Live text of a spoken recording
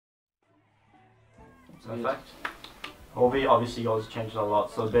Perfect. Obviously yours changed a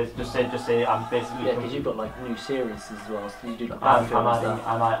lot, so just say I'm basically... Yeah, because you've got like new series as well, so you do like I'm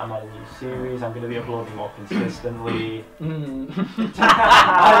adding a new series, I'm going to be uploading more consistently. I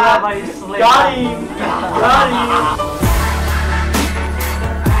love my slip. Got him! Got him!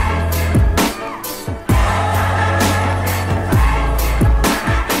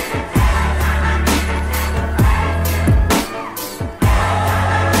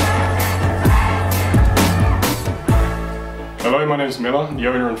 Hello, my name is Miller, the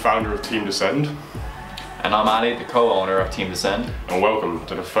owner and founder of Team Descend. And I'm Ali, the co-owner of Team Descend. And welcome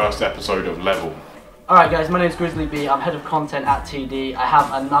to the first episode of Level. Alright guys, my name is Grizzly B, I'm head of content at TD. I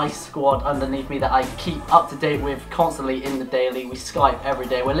have a nice squad underneath me that I keep up to date with constantly in the daily. We Skype every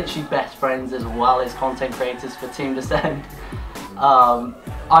day. We're literally best friends as well as content creators for Team Descend.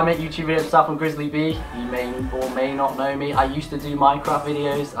 I make YouTube video stuff on Grizzly B. You may or may not know me. I used to do Minecraft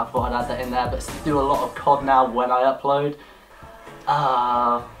videos. I thought I'd add that in there, but do a lot of COD now when I upload.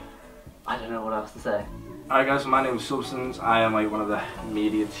 I don't know what else to say. Alright guys, my name is Substance. I am like one of the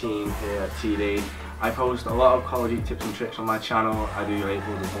media team here at TD. I post a lot of Call of Duty tips and tricks on my channel. I do like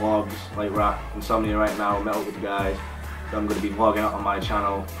loads of vlogs, like we're at Insomnia right now, met up with the guys. So I'm going to be vlogging out on my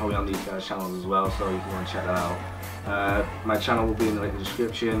channel, probably on these guys' channels as well, so if you want to check that out. My channel will be in the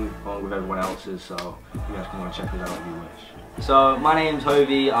description along with everyone else's, so you guys can want to check it out if you wish. So my name's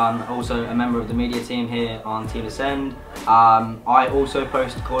Hovey, I'm also a member of the media team here on Team Descend. I also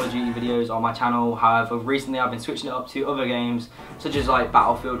post Call of Duty videos on my channel, however recently I've been switching it up to other games such as like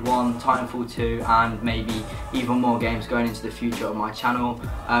Battlefield 1, Titanfall 2 and maybe even more games going into the future of my channel.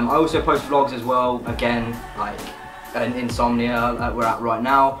 I also post vlogs as well, again like Insomnia that we're at right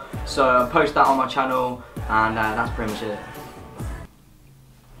now. So I post that on my channel and that's pretty much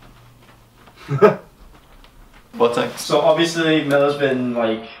it. What's next? So obviously Miller's been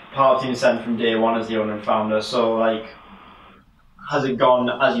like part of Team Descend from day one as the owner and founder, so like has it gone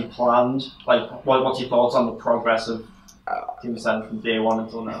as you planned? Like what's your thoughts on the progress of Team Descend from day one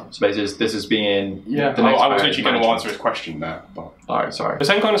until now? So basically this is being the next I was literally going to answer his question there. But alright, sorry. The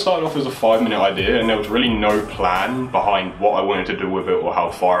same kind of started off as a 5-minute idea and there was really no plan behind what I wanted to do with it or how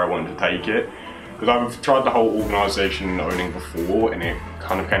far I wanted to take it. Because I've tried the whole organisation owning before and it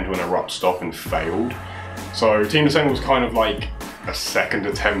kind of came to an abrupt stop and failed. So Team Descend was kind of like a second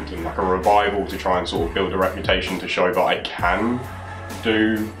attempt and like a revival to try and sort of build a reputation to show that I can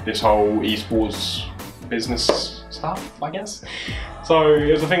do this whole esports business stuff, I guess. So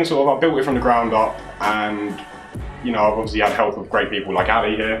it was a thing sort of, I built it from the ground up and you know, I've obviously had help of great people like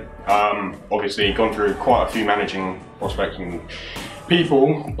Ali here. Obviously gone through quite a few managing prospecting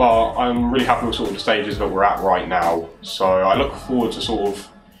people, but I'm really happy with sort of the stages that we're at right now. So I look forward to sort of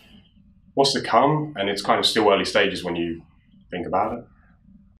what's to come, and it's kind of still early stages when you think about it.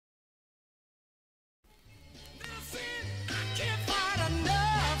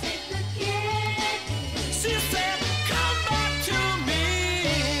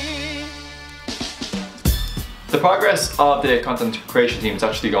 The progress of the content creation team is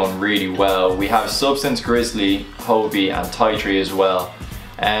actually going really well. We have Substance, Grizzly, Hovey and Tytree as well.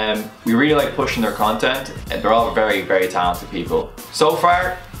 We really like pushing their content and they're all very, very talented people. So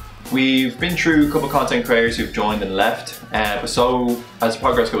far, we've been through a couple of content creators who've joined and left, but so as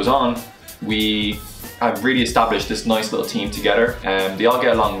progress goes on, we have really established this nice little team together. They all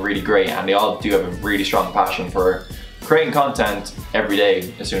get along really great and they all do have a really strong passion for creating content every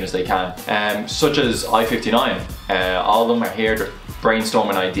day as soon as they can. Such as I-59, all of them are here, they're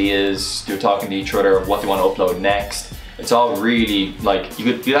brainstorming ideas, they're talking to each other what they want to upload next. It's all really, like,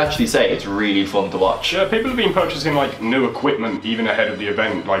 you'd actually say it's really fun to watch. Yeah, people have been purchasing like new equipment even ahead of the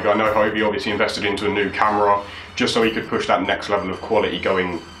event. Like I know Hovey obviously invested into a new camera just so he could push that next level of quality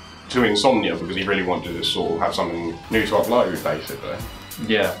going to Insomnia because he really wanted to sort of have something new to upload basically.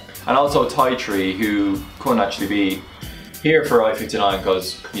 Yeah, and also Tytree, who couldn't actually be here for I-59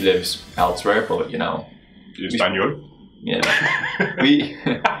 because he lives elsewhere, but you know. Espanol. Yeah. we...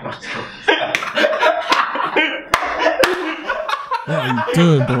 What are you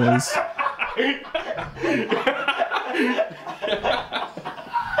doing, boys?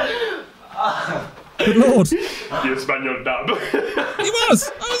 Good lord. The Espanol dub. He was!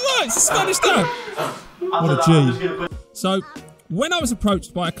 I was right, it's a Spanish dub. What a G. So, when I was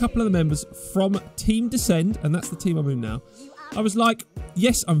approached by a couple of the members from Team Descend, and that's the team I'm in now, I was like,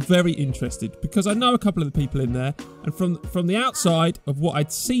 yes, I'm very interested because I know a couple of the people in there, and from the outside of what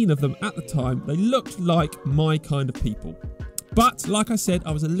I'd seen of them at the time, they looked like my kind of people. But like I said,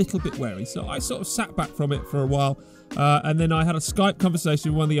 I was a little bit wary, so I sort of sat back from it for a while, and then I had a Skype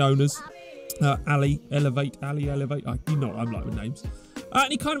conversation with one of the owners, Ali Elevate, you know what I'm like with names.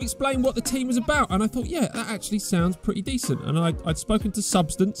 And he kind of explained what the team was about, and I thought, yeah, that actually sounds pretty decent. And I'd spoken to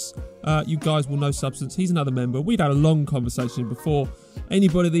Substance. You guys will know Substance. He's another member. We'd had a long conversation before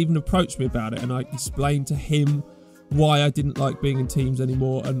anybody had even approached me about it, and I explained to him why I didn't like being in teams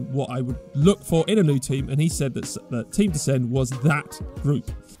anymore and what I would look for in a new team, and he said that Team Descend was that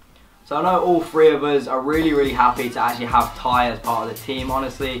group. So I know all three of us are really happy to actually have Ty as part of the team.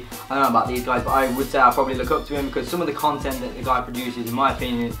 Honestly, I don't know about these guys, but I would say I probably look up to him because some of the content that the guy produces, in my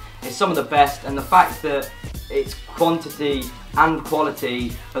opinion, is some of the best, and the fact that it's quantity and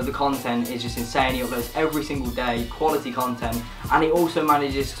quality of the content is just insane. He uploads every single day, quality content, and he also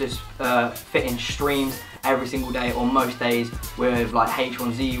manages to fit in streams every single day or most days with like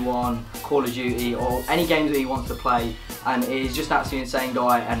H1Z1, Call of Duty, or any games that he wants to play, and he's just an absolutely insane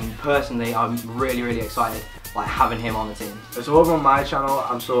guy, and personally I'm really excited like having him on the team. So over on my channel,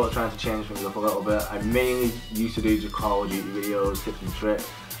 I'm sort of trying to change things up a little bit. I mainly used to do just Call of Duty videos, tips and tricks.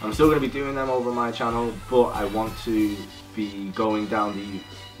 I'm still going to be doing them over on my channel, but I want to be going down the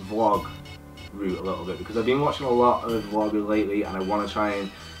vlog route a little bit because I've been watching a lot of vloggers lately and I want to try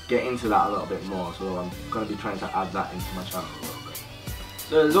and get into that a little bit more, so I'm going to be trying to add that into my channel a little bit.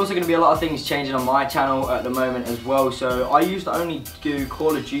 So there's also going to be a lot of things changing on my channel at the moment as well. So I used to only do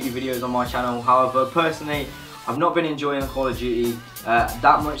Call of Duty videos on my channel, however personally I've not been enjoying Call of Duty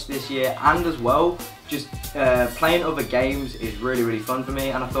that much this year, and as well just playing other games is really fun for me,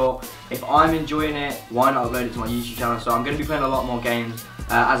 and I thought if I'm enjoying it, why not upload it to my YouTube channel. So I'm going to be playing a lot more games,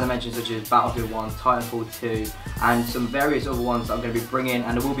 as I mentioned, such as Battlefield 1, Titanfall 2, and some various other ones that I'm going to be bringing,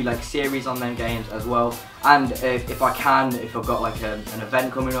 and there will be like series on them games as well. And if I can, if I've got like an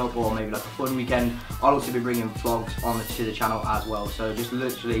event coming up or maybe like a fun weekend, I'll also be bringing vlogs to the channel as well. So just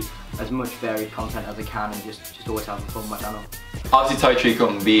literally as much varied content as I can, and just always having fun on my channel. Obviously Ty3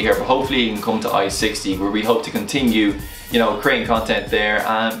 couldn't be here, but hopefully he can come to I60 where we hope to continue, you know, creating content there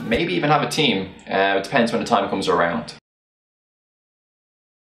and maybe even have a team. It depends when the time comes around.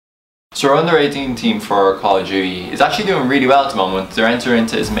 So our under 18 team for Call of Duty is actually doing really well at the moment. They're entering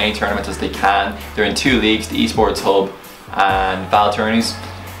into as many tournaments as they can. They're in 2 leagues, the Esports Hub and Battle Tourneys.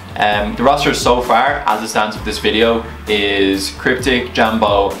 The roster so far, as it stands with this video, is Cryptic,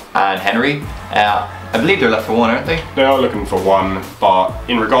 Jambo and Henry. I believe they're left for 1, aren't they? They are looking for 1, but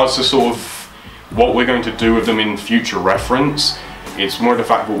in regards to sort of what we're going to do with them in future reference, it's more the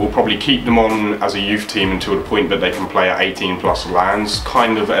fact that we'll probably keep them on as a youth team until the point that they can play at 18+ lands,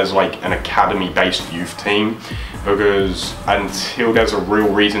 kind of as like an academy-based youth team, because until there's a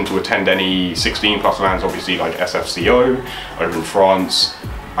real reason to attend any 16+ lands, obviously like SFCO over in France,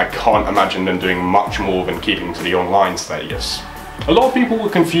 I can't imagine them doing much more than keeping to the online status. A lot of people were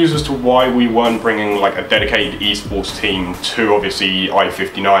confused as to why we weren't bringing like a dedicated esports team to obviously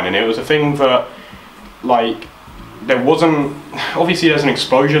I-59, and it was a thing that like there wasn't, obviously there's an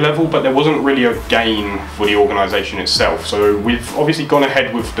exposure level, but there wasn't really a gain for the organisation itself. So we've obviously gone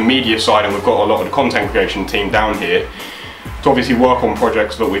ahead with the media side, and we've got a lot of the content creation team down here to obviously work on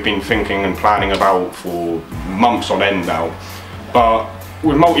projects that we've been thinking and planning about for months on end now. But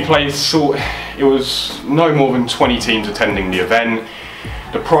with multiplayer, it was no more than 20 teams attending the event.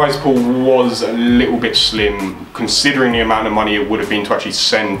 The prize pool was a little bit slim, considering the amount of money it would have been to actually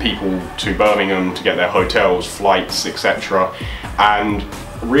send people to Birmingham to get their hotels, flights, etc. And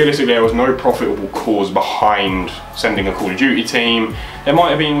realistically, there was no profitable cause behind sending a Call of Duty team. There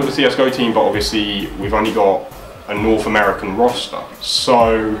might have been with the CSGO team, but obviously we've only got a North American roster,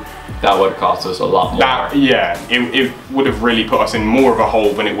 so that would cost us a lot more. It would have really put us in more of a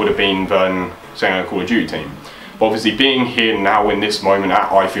hole than it would have been than sending a Call of Duty team. But obviously being here now in this moment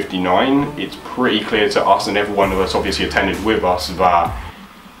at I-59, it's pretty clear to us and everyone of us obviously attended with us that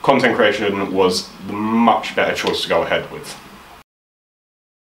content creation was the much better choice to go ahead with.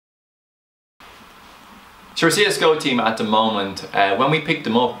 So our CSGO team at the moment, when we picked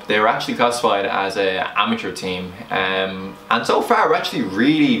them up, they were actually classified as an amateur team, and so far we're actually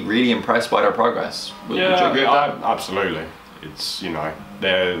really impressed by their progress. Would you agree with that? Absolutely. It's, you know,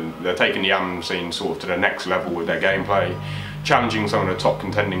 they're taking the AM scene sort of to the next level with their gameplay, challenging some of the top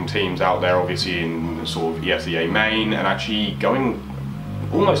contending teams out there, obviously in sort of ESEA main, and actually going,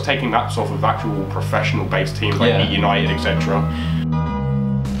 almost taking that sort of actual professional based teams like Heat United, etc.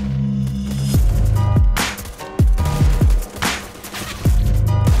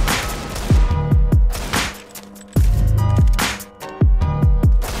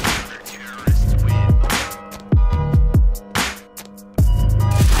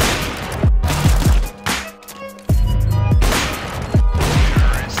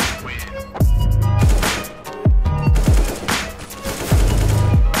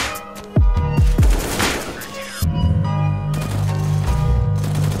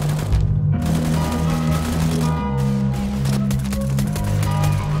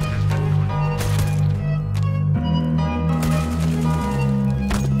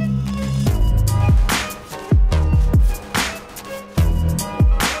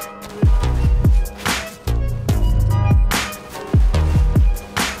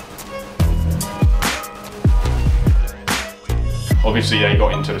 obviously they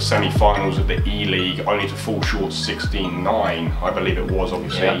got into the semi-finals of the E-League, only to fall short 16-9, I believe it was,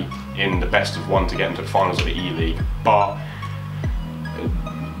 obviously, in the best of one to get into the finals of the E-League. But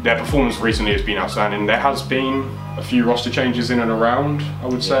their performance recently has been outstanding. There has been a few roster changes in and around, I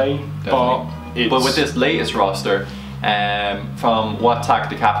would say, but with this latest roster, from what Tack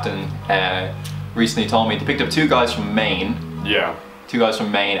the captain recently told me, they picked up 2 guys from Maine. Yeah. 2 guys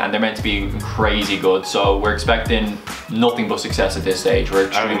from Maine, and they're meant to be crazy good, so we're expecting nothing but success at this stage. We're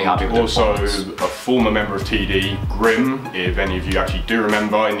extremely happy with also their a former member of TD, Grim, if any of you actually do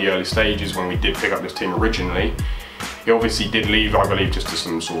remember in the early stages when we did pick up this team originally. He obviously did leave, I believe, just to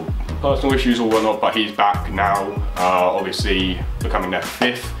some sort of personal issues or whatnot, but he's back now, obviously becoming their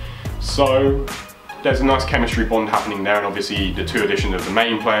 5th. So there's a nice chemistry bond happening there, and obviously the 2 additions of the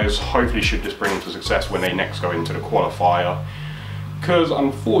main players hopefully should just bring them to success when they next go into the qualifier. Because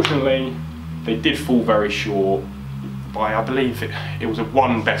unfortunately, they did fall very short by, I believe it was a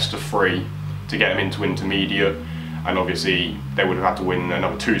 1 best of 3 to get them into intermediate, and obviously they would have had to win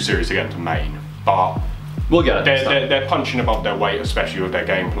another 2 series to get into main. But we'll get it. They're punching above their weight, especially with their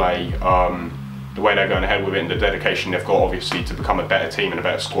gameplay. The way they're going ahead with it and the dedication they've got, obviously, to become a better team and a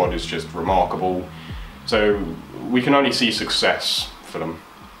better squad is just remarkable. So we can only see success for them.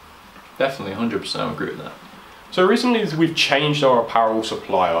 Definitely, 100% agree with that. So recently we've changed our apparel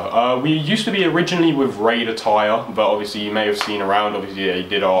supplier. We used to be originally with Raid Attire, but obviously you may have seen around, obviously they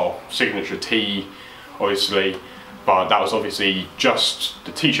did our signature tee, obviously, but that was obviously just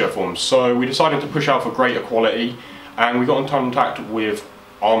the t-shirt form. So we decided to push out for greater quality, and we got in contact with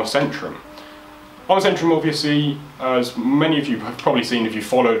ArmaCentrum. ArmaCentrum, obviously, as many of you have probably seen if you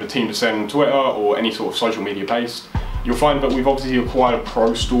follow the Team Descend Twitter or any sort of social media based, you'll find that we've obviously acquired a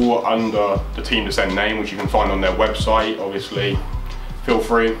pro store under the Team Descend name, which you can find on their website, obviously. Feel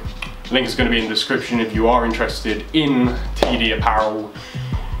free. Link is going to be in the description if you are interested in TD apparel.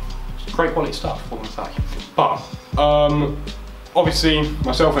 It's great quality stuff, what can I say? But, obviously,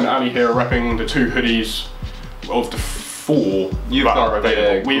 myself and Ali here are repping the 2 hoodies of the 4 You've that got are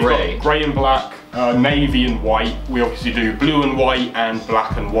available. We've grey. got grey and black, navy and white. We obviously do blue and white and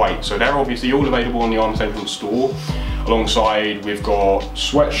black and white. So they're obviously all available on the ArmaCentrum store. Alongside, we've got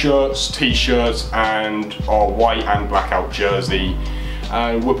sweatshirts, t-shirts, and our white and blackout jersey.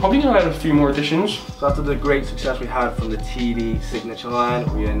 We're probably going to add a few more additions. So after the great success we had from the TD signature line,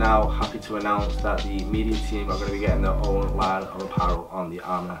 we are now happy to announce that the media team are going to be getting their own line of apparel on the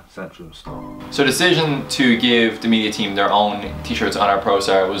ArmaCentrum store. So the decision to give the media team their own t-shirts on our Pro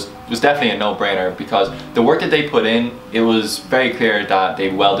Star was definitely a no-brainer, because the work that they put in, it was very clear that they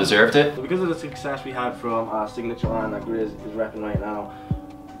well deserved it. So because of the success we had from our signature line that Grizz is repping right now,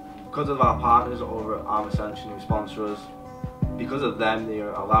 because of our partners over at ArmaCentrum who sponsor us, because of them, they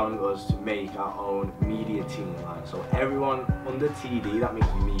are allowing us to make our own media team line. So everyone under TD, that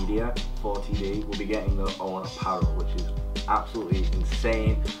means media for TD, will be getting their own apparel, which is absolutely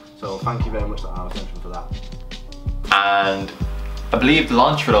insane. So thank you very much to ArmaCentrum for that. And I believe the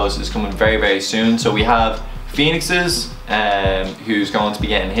launch for those is coming very, very soon. So we have Phoenixx's, who's going to be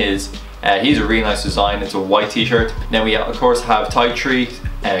getting his. He's a really nice design. It's a white t-shirt. Then we of course have Tytree,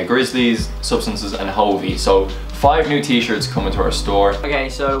 Grizzlies, Substances, and Hovey. So 5 new t-shirts coming to our store. Okay,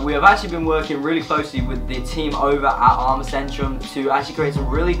 so we have actually been working really closely with the team over at ArmaCentrum to actually create some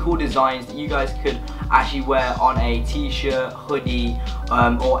really cool designs that you guys could actually wear on a t-shirt, hoodie,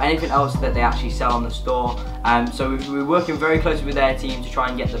 or anything else that they actually sell on the store. So we're working very closely with their team to try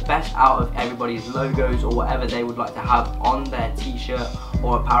and get the best out of everybody's logos or whatever they would like to have on their t-shirt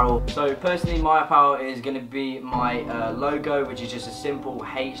or apparel. So personally, my apparel is going to be my logo, which is just a simple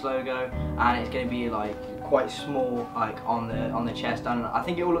H logo, and it's going to be like quite small, like on the chest, and I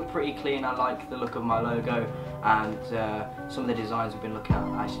think it will look pretty clean. I like the look of my logo, and some of the designs we've been looking at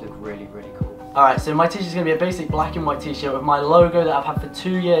actually look really, really cool. Alright, so my t-shirt is going to be a basic black and white t-shirt with my logo that I've had for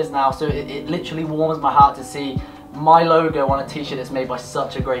 2 years now, so it literally warms my heart to see my logo on a t-shirt that's made by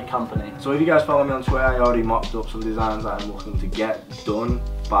such a great company. So if you guys follow me on Twitter, I already mocked up some designs that I'm looking to get done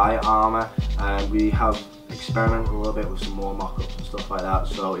by Arma, and we have experimented a little bit with some more mock-ups and stuff like that,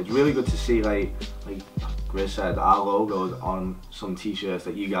 so it's really good to see, like Grizz said, our logos on some t-shirts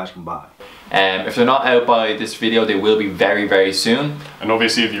that you guys can buy. If they're not out by this video, they will be very, very soon. And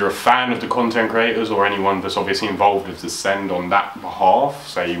obviously if you're a fan of the content creators or anyone that's obviously involved with Descend on that behalf,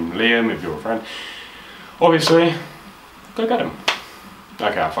 say Liam, if you're a friend, obviously, go get them.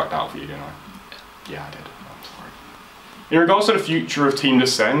 Okay, I fucked out for you, didn't I? Yeah, I did. I'm sorry. In regards to the future of Team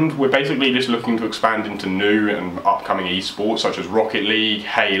Descend, we're basically just looking to expand into new and upcoming esports such as Rocket League,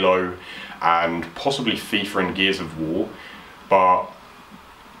 Halo, and possibly FIFA and Gears of War. But,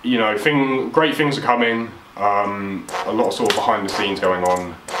 you know, great things are coming. A lot of sort of behind the scenes going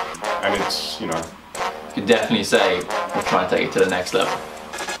on, and it's, you know, You can definitely say we're trying to take it to the next level.